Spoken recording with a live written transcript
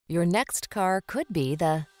Your next car could be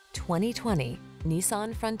the 2020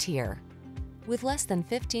 Nissan Frontier. With less than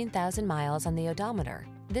 15,000 miles on the odometer,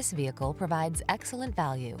 this vehicle provides excellent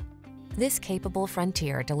value. This capable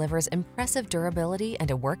Frontier delivers impressive durability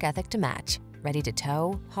and a work ethic to match. Ready to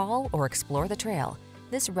tow, haul, or explore the trail,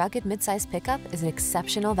 this rugged midsize pickup is an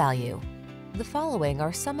exceptional value. The following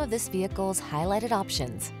are some of this vehicle's highlighted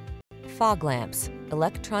options: fog lamps,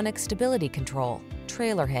 electronic stability control,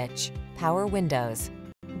 trailer hitch, power windows,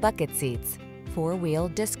 bucket seats, four-wheel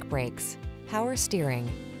disc brakes, power steering.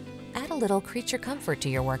 Add a little creature comfort to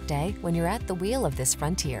your workday when you're at the wheel of this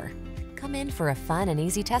Frontier. Come in for a fun and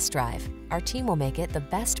easy test drive. Our team will make it the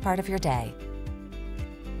best part of your day.